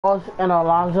and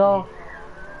Alonzo.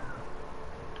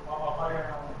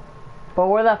 But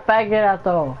where the faggot at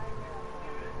though?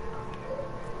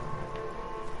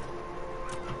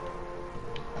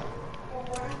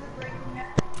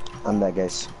 I'm back,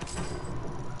 guys.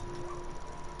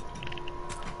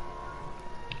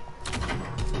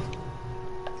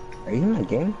 Are you in the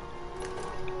game?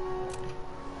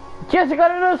 Yes, I got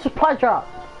another supply drop.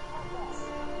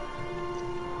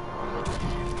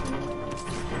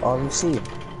 Oh, let me see.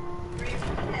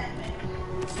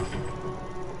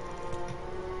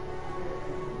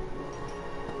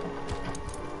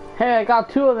 Hey, I got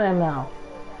 2 of them now.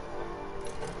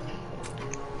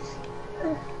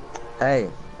 Hey.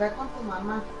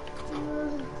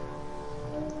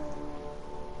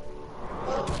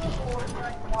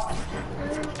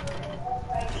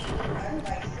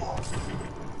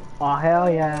 Oh, hell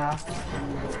yeah.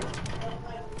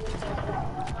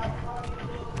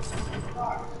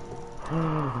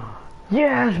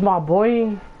 Yes, my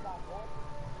boy.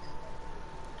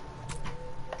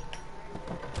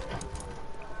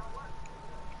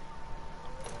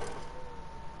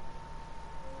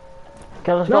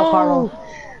 Okay, let's go, Carlos.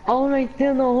 I was right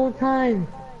there the whole time.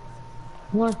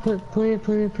 What? Play it.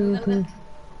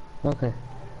 Okay.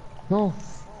 No.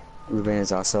 Ruben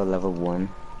is also level 1.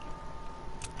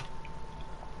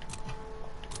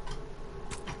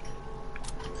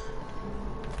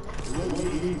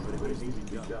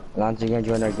 Alonzo, you gonna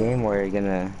join our game or are you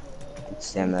gonna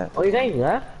stand that? Oh, you guys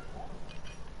left?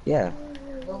 Yeah.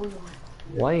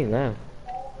 Why you left?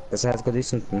 Cause I have to go do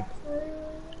something.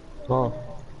 Oh.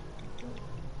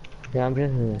 Yeah, I'm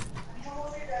just.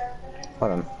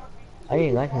 Hold on. I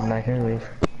didn't like his match anyways.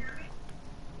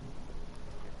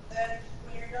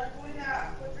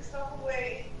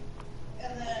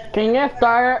 Can you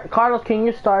start it? Carlos, can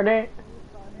you start it?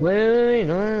 Wait,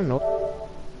 no.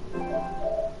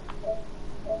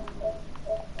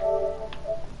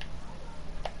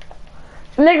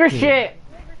 Nigger shit!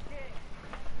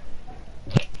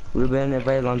 Ruben,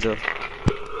 invite Alonzo.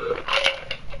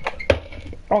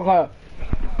 Okay.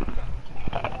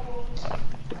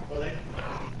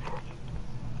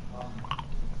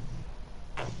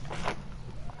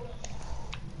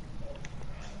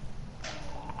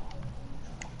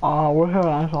 Oh, where's her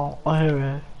asshole? Oh, here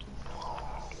it is.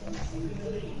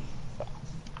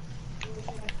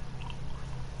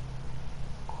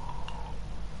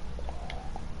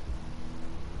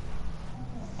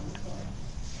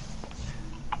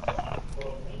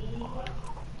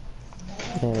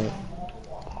 Okay.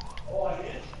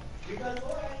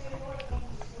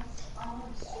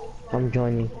 I'm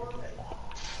joining.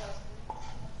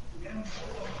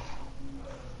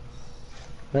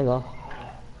 There you go.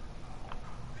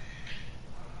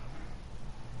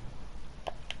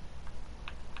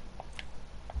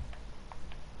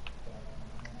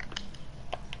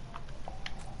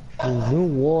 New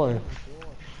war.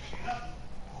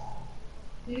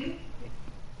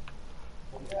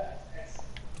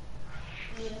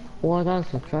 Oh,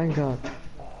 that's a strange job.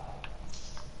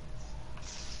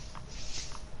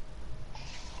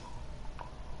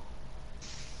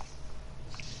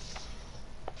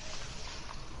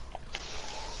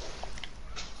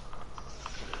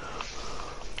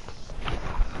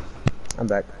 I'm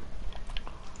back.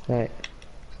 Right.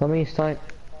 Let me start.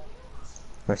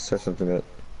 Let's start something up.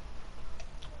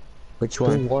 Which 2,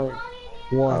 one? 1.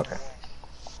 Oh, okay.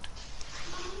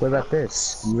 What about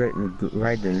this?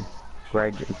 Raiden.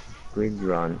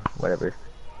 Gridron, whatever. It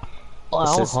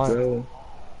Oh, says hard.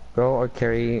 go or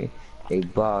carry a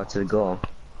ball to the goal.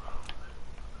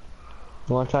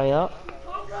 You wanna try it out?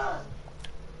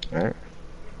 Alright.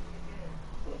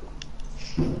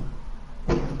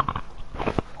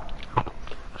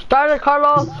 Start it,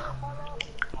 Carlos!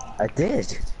 I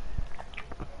did.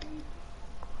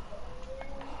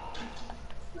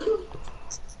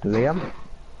 Liam?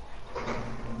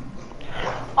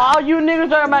 All you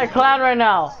niggas are in my clan right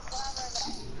now.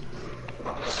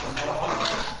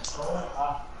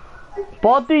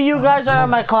 Both of you guys are in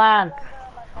my clan.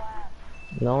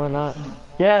 No, we're not.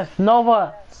 Yes,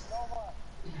 Nova.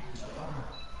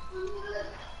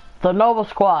 The Nova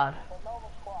squad.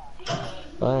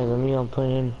 Alright, let me put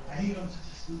in.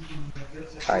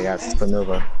 I got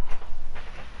Spanova.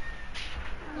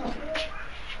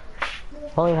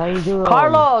 Holly, how you doing?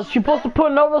 Carlos, you're supposed to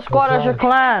put Nova squad as your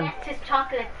clan.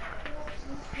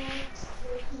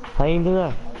 How you do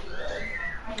that?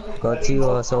 Go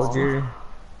to soldier,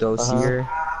 dossier,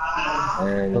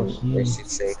 and Dossier. it should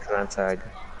say clan tag.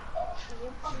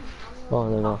 Oh,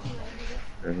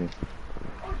 there you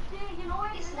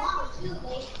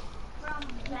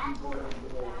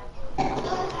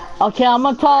go. Okay, I'm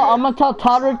gonna tell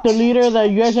Todrick, the leader, that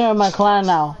you guys are in my clan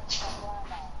now.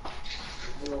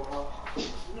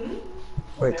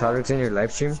 Wait, Todrick's in your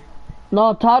live stream?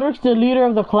 No, Todrick's the leader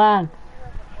of the clan.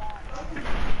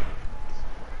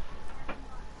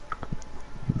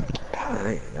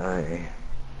 Aye.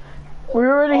 We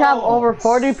already have over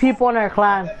 40 people in our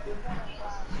clan.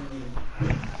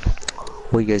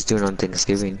 What are you guys doing on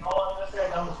Thanksgiving?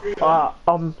 I'm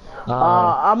gonna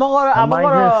I might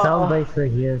just sound go to, base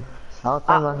right here. I'll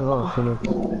tell my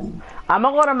phone. I'm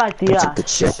gonna go to my Put some tia. good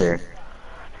shit there.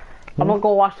 I'm gonna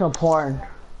go watch some porn.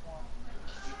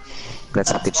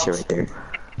 That's some good shit right there.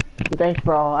 Thanks,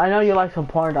 bro. I know you like some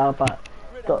porn, dog, but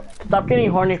stop getting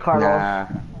horny, Carlos. Nah,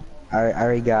 I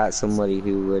already got somebody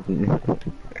who wouldn't.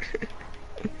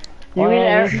 You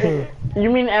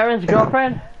mean Aaron's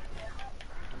girlfriend?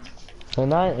 And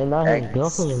not his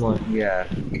girlfriend anymore. Yeah.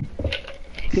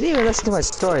 You didn't even listen to my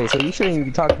story, so you shouldn't even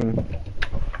be talking.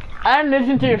 I didn't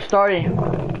listen to your story.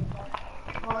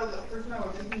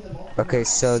 Okay,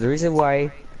 so the reason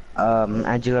why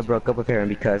Angela broke up with Aaron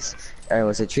because Aaron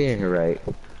wasn't treating her right,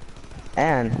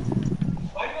 and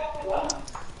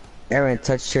Aaron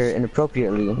touched her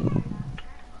inappropriately.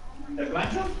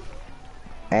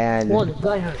 And Whoa, this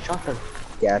guy has a shotgun.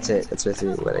 yeah, that's it. That's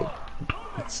basically what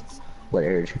I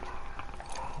heard.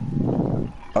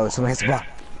 Oh, someone has to block.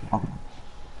 Oh.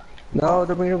 No,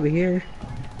 don't bring it over here.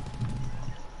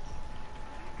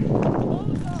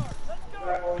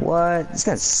 What? This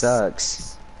guy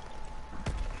sucks.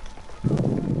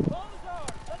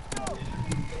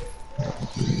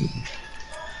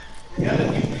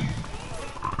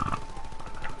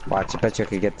 Watch, I bet you I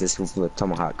could get this with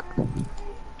Tomahawk.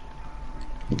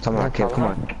 Tomahawk kill, come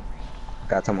on.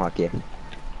 Got Tomahawk, yeah.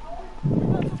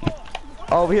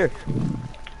 Oh, over here.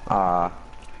 Oh,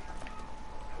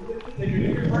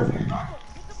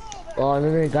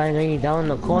 another guy laying down in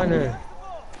the corner.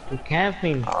 He's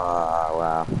camping.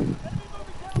 Wow.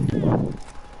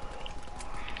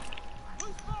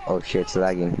 Oh shit, it's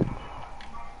lagging.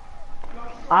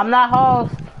 I'm not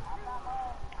host.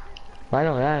 I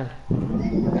know that.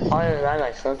 I probably lag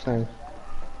like sometimes.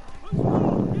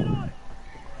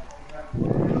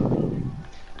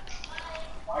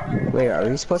 Wait, are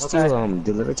we supposed to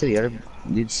deliver to the other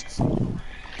dudes?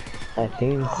 I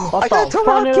think. What the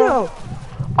fuck, nigga?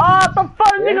 Oh, the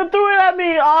fuck, nigga threw it at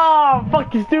me. Oh,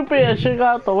 fuck you, stupid. That shit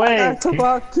got out the way.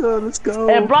 Tobacco, let's go.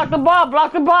 Hey, block the ball,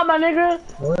 my nigga.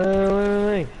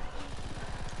 Wait.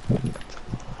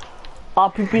 Oh,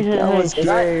 PP hit That was him.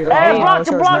 great. Hey, Oh, block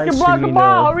that was nice the shooting,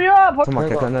 ball. though. Hurry up.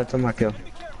 Tomahawk, no, Tomahawk.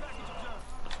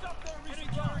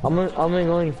 I'm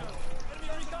going.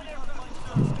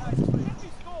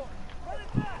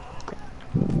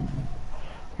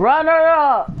 Run her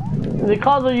up. They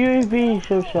call the UAV.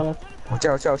 Shut up. Watch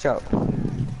out.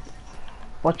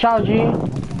 Watch out, G.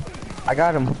 I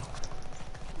got him.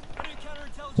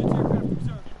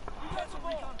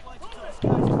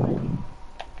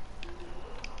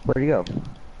 Where'd he go?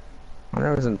 Oh,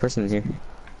 there was a person here.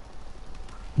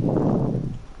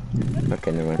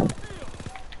 Okay, never mind.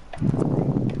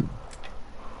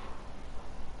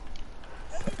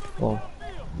 Oh.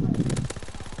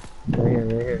 Right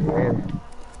here.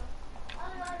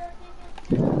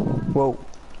 Whoa.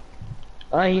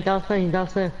 Oh, he's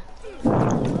downstairs.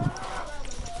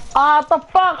 Ah, the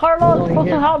fuck, Carlos. Oh, Supposed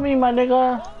yeah. to help me, my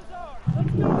nigga.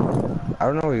 I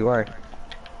don't know where you are.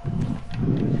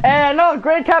 Hey, no,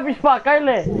 great camping spot, Kyle.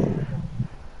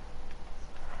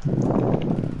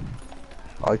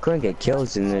 Oh, you couldn't get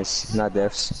kills in this, not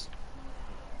deaths.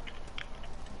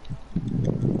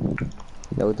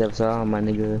 No deaths at all, my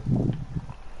nigga.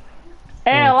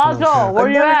 Hey, Alonso, where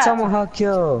you at? Tomahawk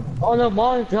kill. Oh, the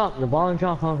ball dropped.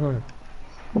 Hold.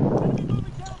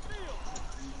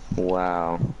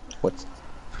 Wow. What's...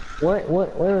 Wait, where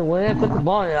did I put the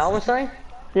ball? The other side?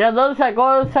 Yeah, the other side, go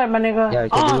other side, my nigga. Yeah,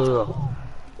 go.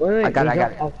 Wait, I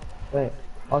got it. Wait,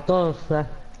 I'll throw it left.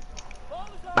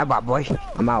 My bad, boy.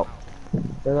 I'm out.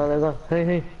 There you go.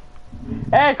 Hey.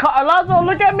 Hey, Alonso,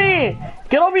 look at me.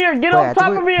 Get over here. Get on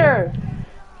top of here.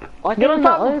 I Get on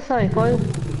top. the other side, boy.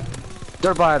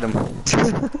 They're by them.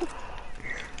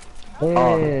 Hey,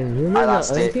 I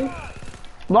lost it.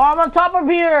 No, I'm on top of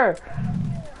here.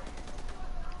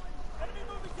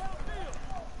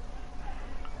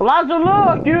 Alonso,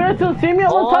 look. You guys can see me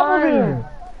on top of here.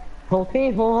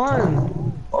 Okay, hold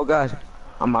on. Oh god.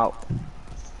 I'm out.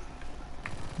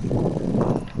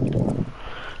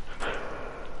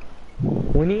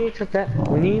 We need to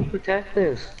protect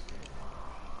this.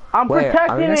 I'm Wait,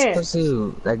 are we protecting not it. supposed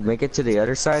to like make it to the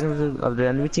other side of the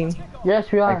enemy team?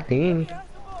 Yes, we I are. think.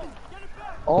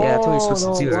 Oh, Yeah, that's what we're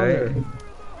supposed to do, right?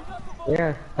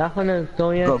 Yeah, that's when it's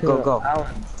going Go, into go, the go.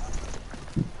 island.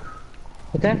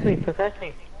 Protect me, protect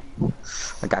me.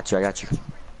 I got you, I got you.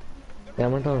 Yeah,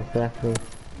 I'm gonna protect me.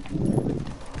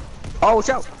 Oh, watch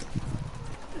out!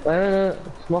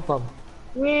 Smoke bomb.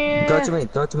 Throw it Yeah. to me,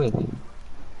 throw it to me.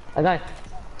 I got it.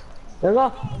 Let's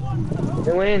go.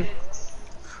 They win.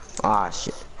 Ah,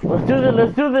 shit. Let's do this,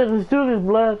 let's do this, let's do this,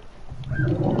 blood.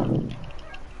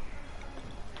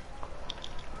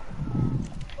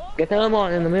 Get the ammo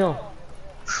in the middle.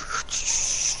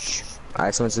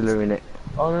 Alright, someone's delivering it.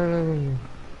 Oh, no, no, no, no.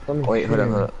 Someone's Wait, hold up,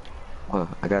 shooting. hold up. Hold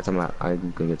on, I gotta tell my,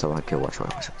 I'm gonna tell my kid, watch,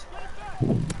 watch, watch.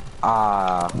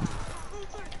 Ah.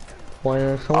 Boy,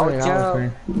 there's someone in Joe.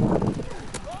 ours, man.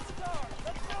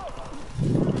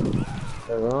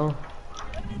 There we go.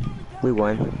 We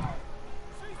won.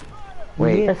 We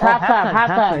Wait, did- It's halftime,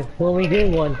 halftime. Well, we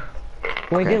did one.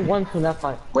 We Okay. did one from that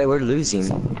fight. wait, we're losing.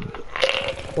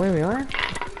 Wait, we are?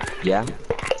 Yeah?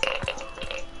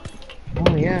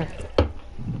 Oh, yeah.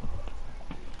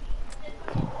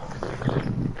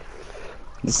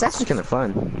 This is actually kinda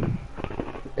fun.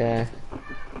 Yeah.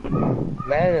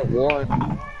 Better than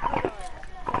one.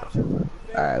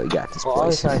 Alright, we got this, Oh, other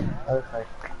boys. side. Other side.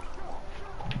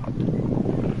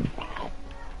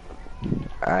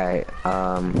 Alright,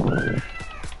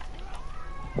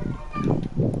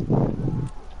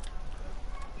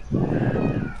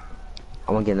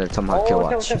 I wanna get another tomahawk kill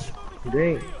watch. Okay.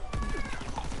 Great.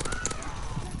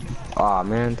 Aw,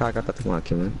 man, I got the tomahawk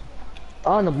kill, man.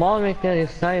 Oh, the ball right there is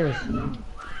silence.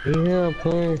 Yeah,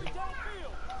 please.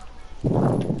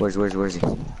 Where's he?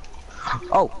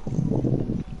 Oh!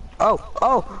 Oh!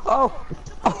 Oh! Oh!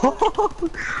 Oh!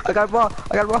 I got a ball!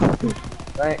 I got a ball!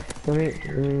 Right, let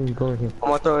me go here. I'm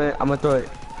gonna throw it.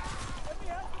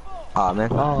 Aw, man.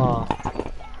 Oh.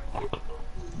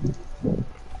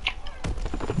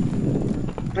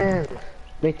 Man,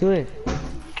 they do it.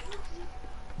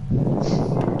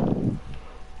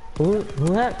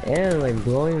 Who had air like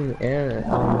blowing air?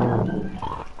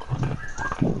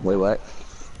 Wait, what?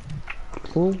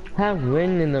 Who had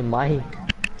wind in the mic?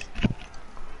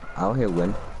 I don't hear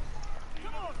wind.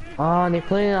 Oh, they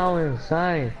play it out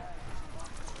inside.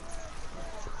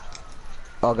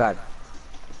 Oh, God.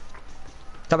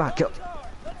 Tomahawk kill.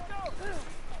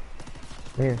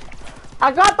 Yeah.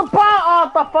 I got the ball!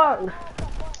 Oh, the fuck!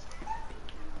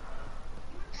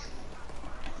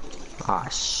 Ah,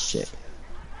 shit.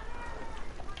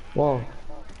 Whoa.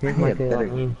 Here's I my need a thing. better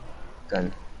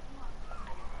gun.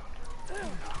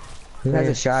 Who has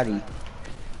a shotty?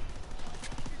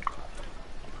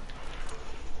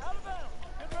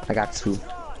 I got two.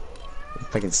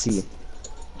 If I can see.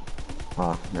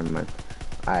 Oh, never mind.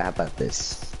 Alright, how about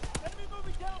this?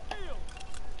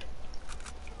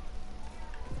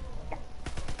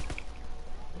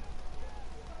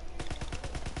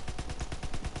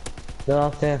 They're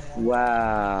up there.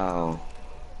 Wow.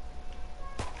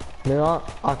 They're all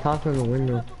top of the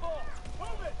window.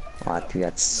 Oh, I think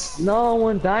that's... No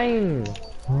one dying.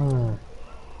 Oh.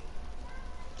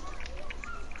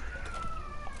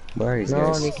 Where are these No,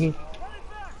 guys? Nikki.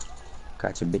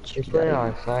 Gotcha, bitch. It's Get playing out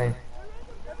of outside.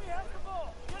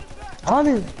 Oh,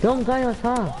 this dumb guy on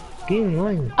top. Get in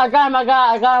line. I got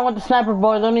him with the sniper,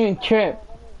 boy. Don't even trip. here.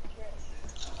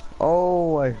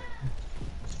 Oh, I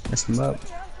messed him up.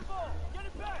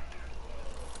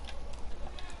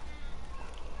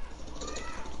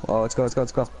 Oh, let's go, let's go,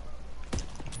 let's go.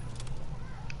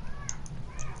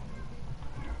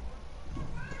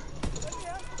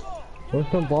 Where's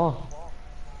the ball?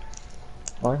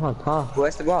 Oh, it's on top. Who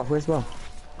has the ball? Who has the ball?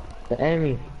 The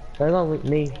enemy. There go with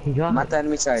me. He dropped I'm it. at the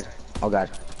enemy side. Oh, God.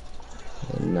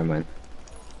 Never mind.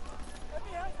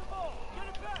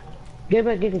 Get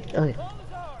back, get it. Okay.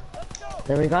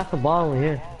 Then we got the ball over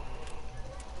here.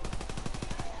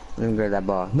 Let me grab that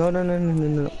ball. No, no, no, no,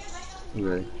 no, no.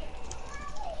 Really?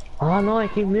 Oh no, I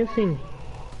keep missing.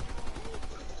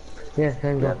 Yeah,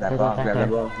 there we go. Grab that There ball, goes grab that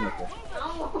guy. ball.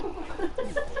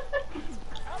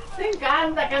 Te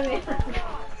encanta, Camila.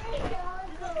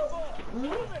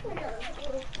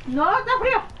 No, está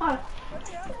frío. Ah.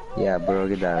 Yeah, bro,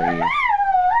 get that out of here.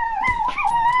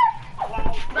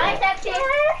 Bye, Taxi.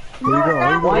 Where you go?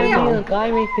 Where you Why is going? there a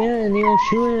guy right there and they don't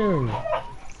shoot him?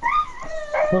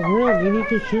 For real, you need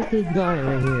to shoot this guy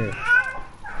right here.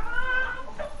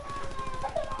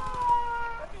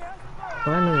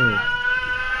 Finally.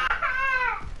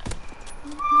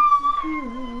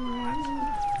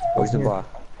 Where's the ball?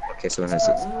 Okay, someone has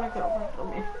it.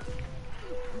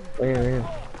 Wait.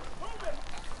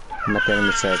 I'm at the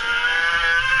enemy side.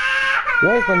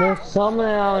 Wait, but there's someone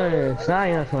out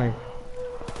inside, that's why.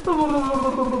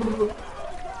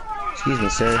 Excuse me,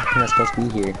 sir. You're not supposed to be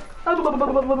here. You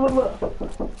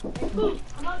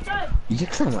can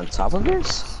climb on top of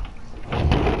this?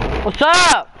 What's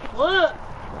up? What?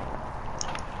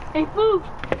 Hey, Foo.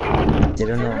 They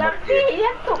don't know.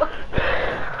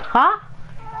 Huh?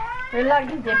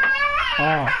 Relax, DJ.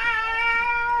 Oh.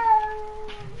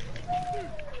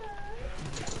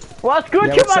 What's good,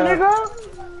 Yeah, you what's my up? nigga?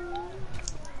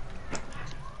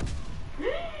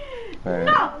 Alright.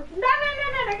 No.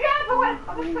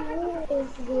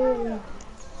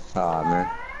 Aw, man.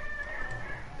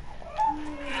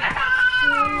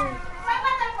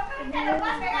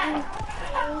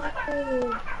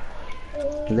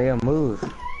 Leah, move.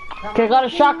 Okay, got a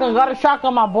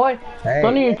shotgun, my boy. Hey.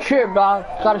 Don't even trip, dog.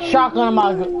 Got a shotgun in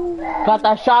my, got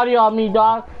that shotty on me,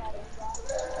 dog.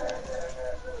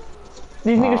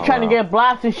 These niggas trying to get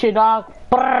blasted and shit, dog.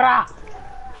 Brrrah.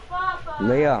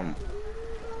 Liam.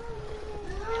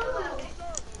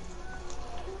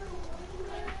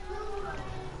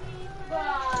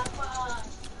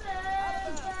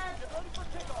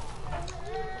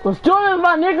 Let's do this,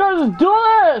 my nigga. Let's do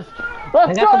this.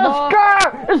 Let's I got the go.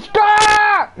 Let's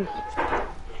skirt.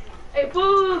 Hey,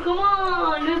 Foo, come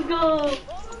on, let's go.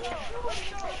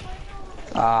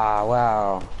 Ah,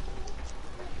 wow.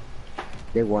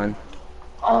 They won.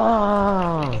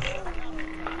 Oh.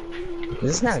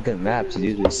 This is not a good map to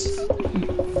do this.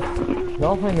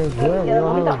 Dolphin is good. You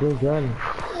know how to do good.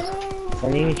 I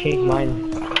need to change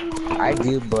mine. I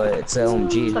do, but it's a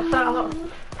OMG.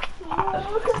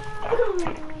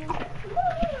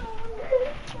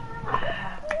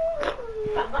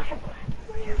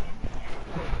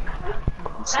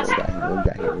 So we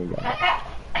got here.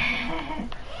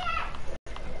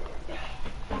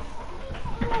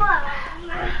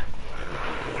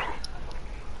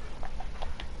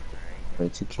 Only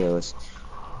 2 kills.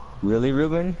 Really,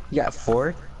 Ruben? You got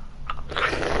 4?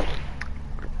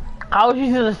 I was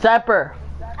using the sniper.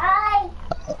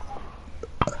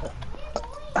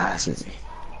 Excuse me.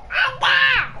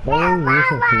 Why are you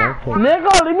using sniper?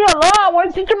 Nigga, leave me alone. Why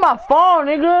you teaching my phone,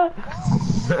 nigga?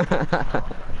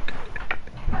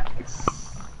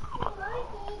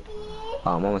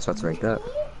 Oh, I'm almost about to rank up.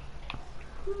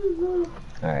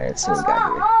 Alright, let's see what we got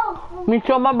here. Me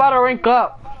too, I'm about to rank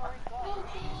up.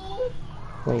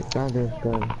 Wait, that is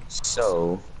good.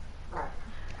 So,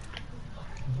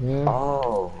 Yeah.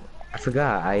 oh, I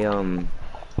forgot.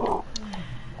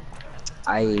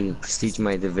 I prestige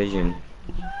my division.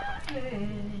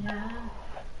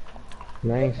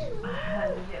 Nice.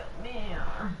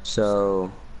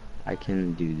 So, I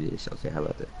can do this. Okay, how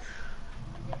about that?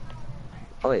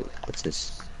 Oh wait, what's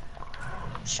this?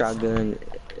 Shotgun.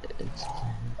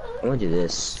 I'm gonna do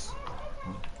this.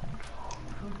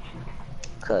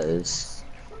 Cause.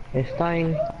 It's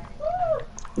dying.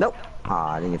 Nope.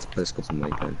 Ah, I didn't get to put a scope on my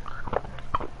gun.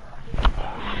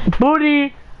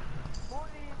 Booty.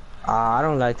 Ah, I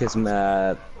don't like this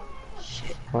map.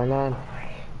 Why not?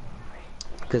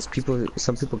 Cause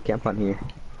some people camp on here.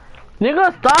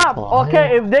 Nigga, stop. Oh.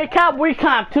 Okay, if they camp, we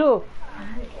camp too.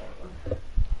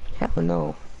 Hell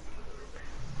no.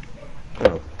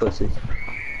 Oh, pussy.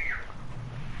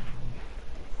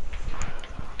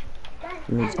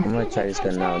 I'm gonna try this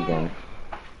gun now again.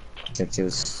 Since it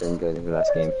was so good in the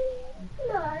last game.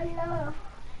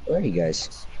 Where are you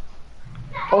guys?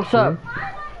 What's up?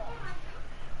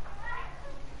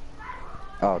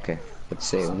 Oh, okay. Let's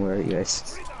say, where are you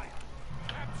guys?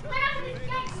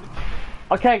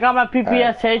 Okay, got my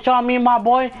PPSH on me, my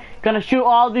boy. Gonna shoot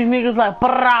all these niggas like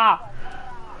brrrah.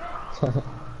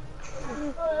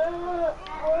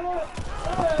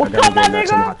 What's up, my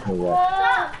nigga?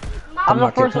 I'm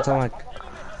the first.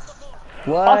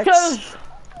 What?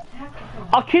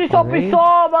 Aquí so piso,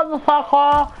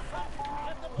 motherfucker.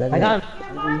 I got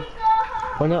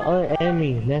one of the other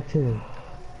enemy next to me.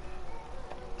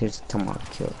 There's a tomahawk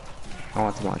kill. I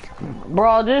want tomahawk kill.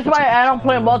 Bro, this is why I don't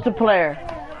play multiplayer.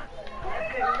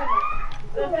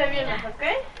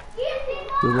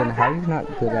 Ruben, how are you not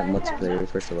good at multiplayer,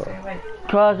 first of all?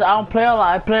 Cause I don't play a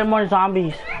lot, I play more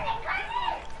zombies.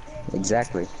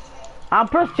 Exactly. I'm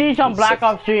prestige on Black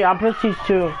Ops 3, I'm prestige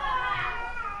 2.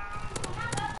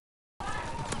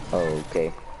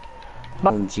 Okay.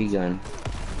 OMG gun.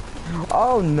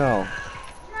 Oh no!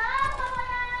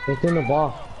 It's in the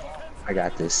ball. I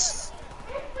got this.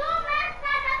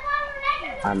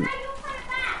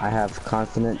 I have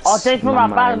confidence. Oh, thanks for in my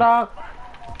back, mind. dog.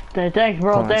 Thanks,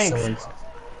 bro, Come on, thanks. someone's-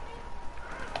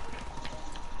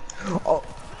 Oh.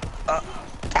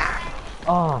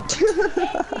 Oh.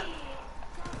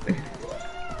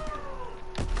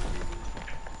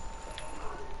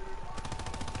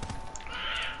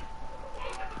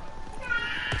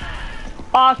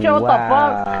 Oh shit, what the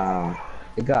fuck? Wow.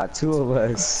 It got 2 of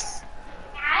us.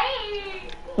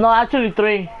 No, actually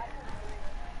 3.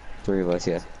 3 of us,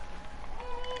 yeah.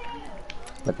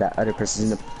 But that other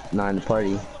person's not in the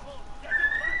party.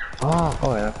 Oh,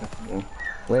 Oh, yeah. Yeah.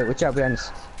 Wait, watch out behind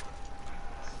us.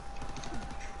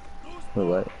 Wait,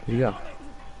 what? Where'd you go?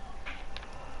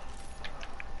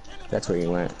 That's where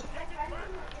you went.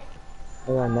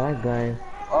 I got that guy.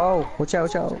 Oh, watch out,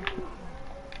 watch out.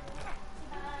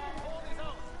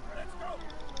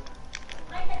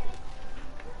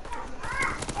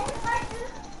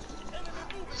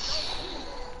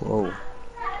 Whoa.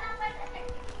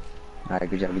 Alright,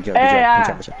 good job, good job, good Hey,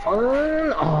 job. Good job,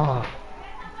 good job. Oh.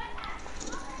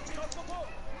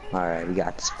 Alright, we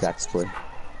got this, boy.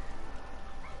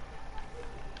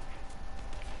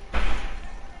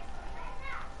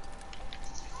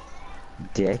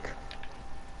 Dick.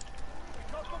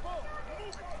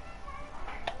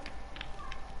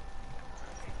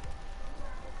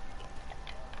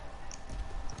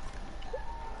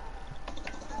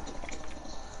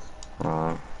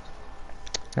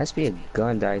 Must be a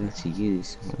gun that I need to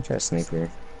use. I'm gonna try a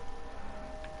sniper.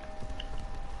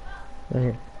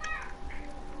 Okay.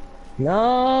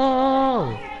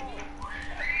 No.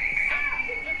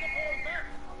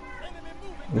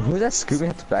 Who's that screaming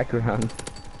at the background?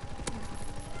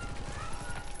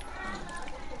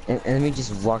 Enemy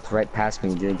just walked right past me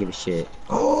and didn't give a shit.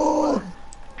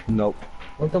 Nope.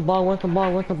 What's the ball? What's the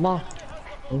ball? What's the ball?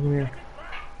 Over here.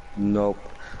 Nope.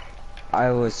 I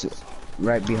was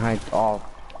right behind all.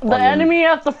 The enemy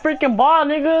has the freaking ball,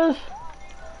 niggas.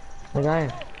 The guy.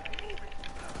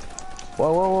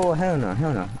 Whoa, whoa, whoa, hell no,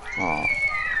 hell no. Aw.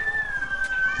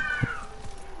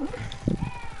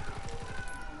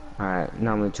 Alright,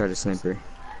 now I'm gonna try the sniper.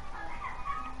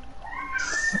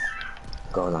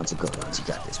 Go, Alonzo, go, Alonzo, you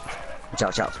got this. Watch out,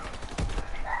 watch out.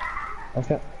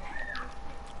 Okay.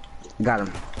 Got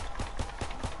him.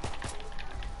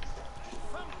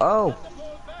 Oh!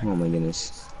 Oh my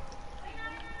goodness.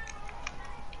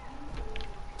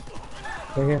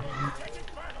 Right here.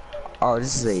 Oh,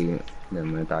 this is a... Never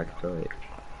mind, I can throw it.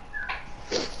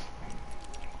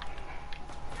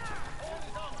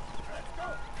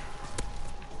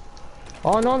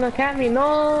 Oh no, the cat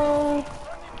no!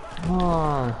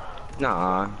 Oh.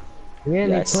 Nah. Yeah,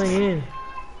 Yes. they play in.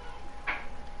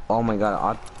 Oh my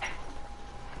god,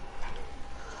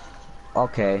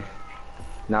 okay.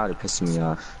 Now they're pissing me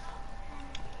off.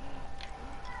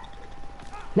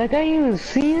 That guy even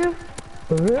see him?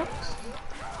 For real?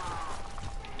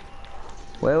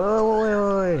 Wait,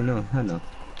 no, hell no.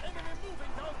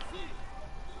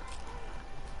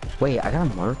 Wait, I got a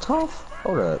Molotov?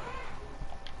 Hold up.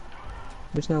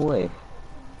 There's no way.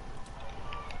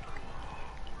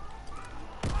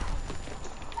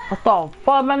 What the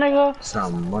fuck, my nigga? It's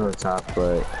not a Molotov,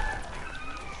 but...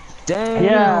 Damn!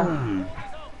 Yeah.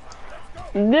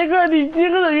 Nigga, these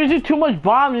niggas are using too much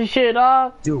bombs and shit,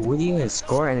 Dude, we didn't even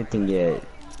score anything yet.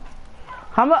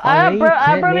 How much? Oh, I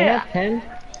yeah, barely. you 10?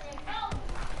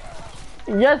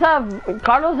 Yes,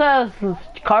 Carlos has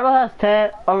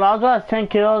 10. Alonzo has 10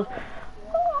 kills,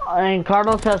 and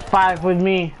Carlos has 5 with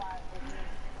me.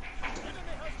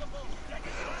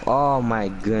 Oh my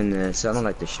goodness, I don't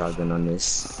like the shotgun on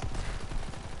this.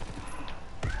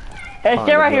 Hey, Oh,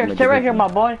 stay right the here, gun. my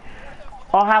boy.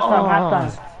 Oh,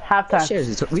 halftime. Shit,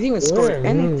 we didn't even score Where?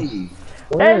 anything.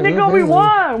 Hey, nigga, we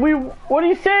won. What are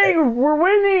you saying? We're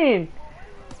winning.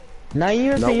 Now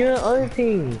you're Nope. you're the other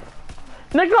team.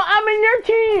 Nigga, I'm in your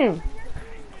team.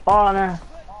 Oh, no.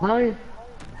 How you?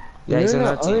 Yeah, he's you're in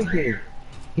the our other team.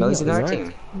 No, he's in our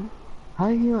team. How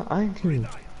are you on our team?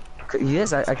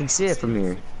 Yes, I can see it from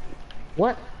here.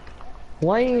 What?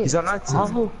 Why? He's on our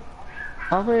team.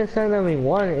 How can it say that we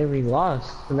won and we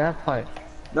lost in that part?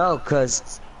 No,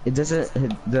 cause it doesn't.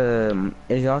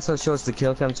 It also shows the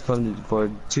kill counts for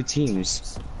 2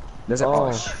 teams. Doesn't.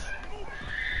 Oh.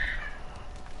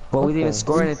 But we didn't even Okay.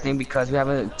 score anything because we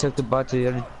haven't took the ball to the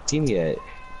other team yet.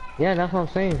 Yeah, that's what I'm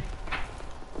saying.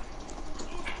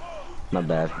 My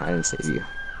bad, I didn't save you.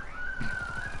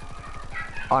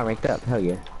 Oh, I ranked up. Hell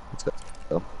yeah. Let's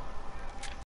go.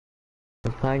 The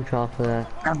pine trough for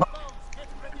that.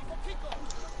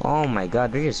 Oh my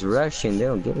god, they're just rushing. They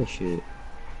don't give a shit.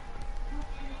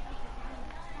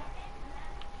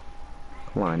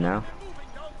 Come on now.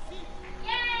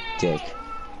 Dick.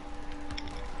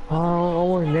 Oh,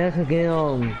 almost there to get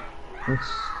it's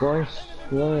slow,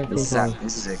 slow. This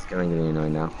is gonna get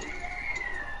annoying now.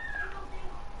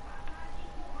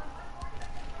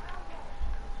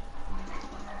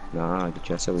 Nah, get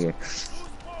your ass over here.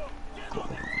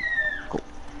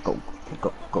 Go.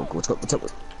 What's up?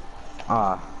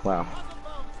 Ah, wow.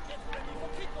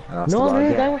 I lost the No, ball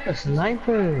there's a again. guy with a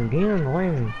sniper. Getting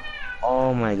annoying.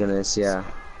 Oh my goodness, yeah.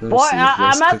 Boy,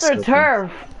 I'm at their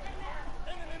turf.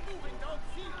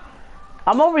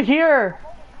 I'm over here.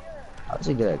 I was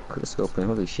good at quickscoping.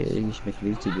 Holy shit, you should make a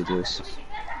YouTube videos.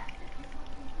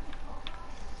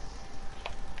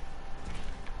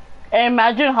 Hey,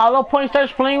 imagine Hollow Point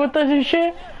starts playing with us and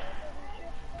shit.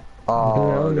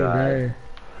 Oh, Dude, God.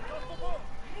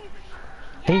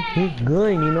 He's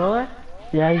good, you know what?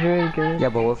 Yeah, he's really good. Yeah,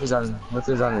 but what if he's on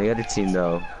the other team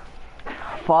though?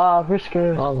 Fuck, we're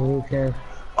scared. Oh, who cares?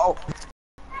 Oh,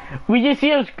 We just see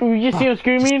him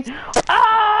screaming.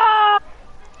 Ah!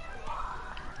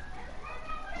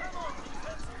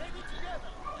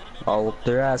 oh, whoop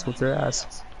their ass, whoop their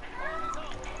ass.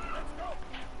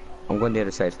 I'm going the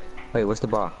other side. Wait, where's the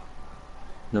ball?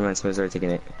 No man, someone's already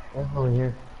taking it. They're over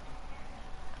here.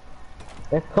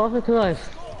 They're closer to us.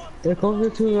 They're closer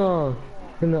to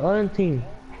the other team.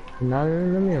 Not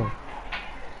in the middle.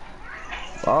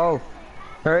 Oh,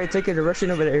 alright, take it. They're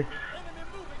rushing over there.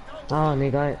 Oh,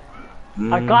 they got it.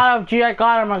 I got him, G. I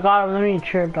got him. Let me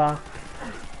trip, dog.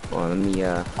 Oh, let me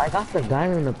I got the guy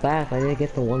in the back. I didn't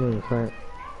get the one in the front.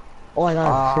 Oh, I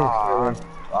got a six.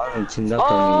 I don't chin up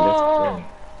on me.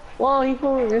 Whoa, he's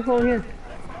over here.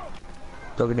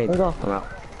 Throw a grenade. Let's go. I'm out.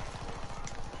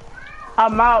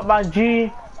 I'm out, my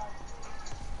G.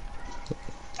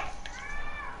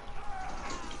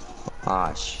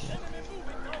 Ah, shit.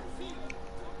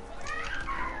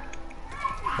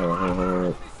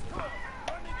 Hold.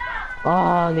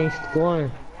 Oh, they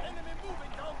scored.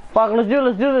 Fuck, let's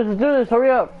do this. Hurry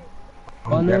up.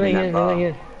 Oh, they're right here. They're right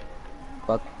here.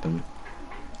 Fuck them.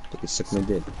 Take a sick my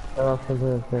dick. Oh,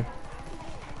 okay.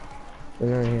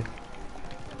 They're right here.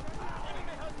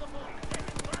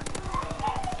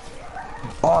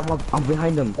 Oh, I'm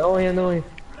behind them. No way. I'm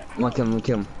gonna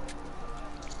kill him.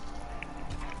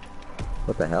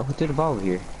 What the hell? Who threw the ball over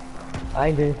here?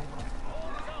 I did.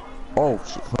 Oh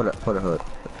shit! Hold up.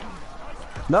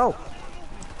 No!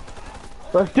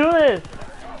 Let's do this,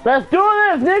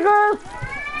 niggas.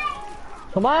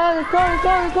 Come on,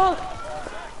 let's go.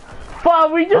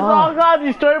 Fuck, we just all got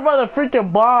destroyed by the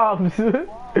freaking bombs.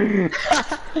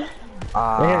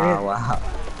 Wow.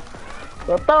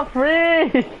 What the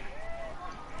freak?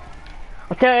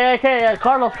 Okay,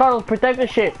 Carlos, protect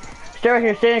this shit. Stay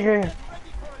right here.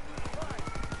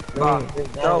 No.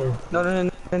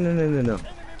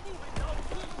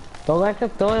 Don't let them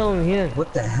throw it over here.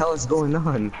 What the hell is going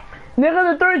on? Nigga,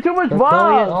 they're throwing too much They're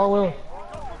throwing it bombs. all will.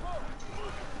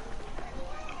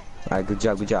 Alright, good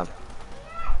job.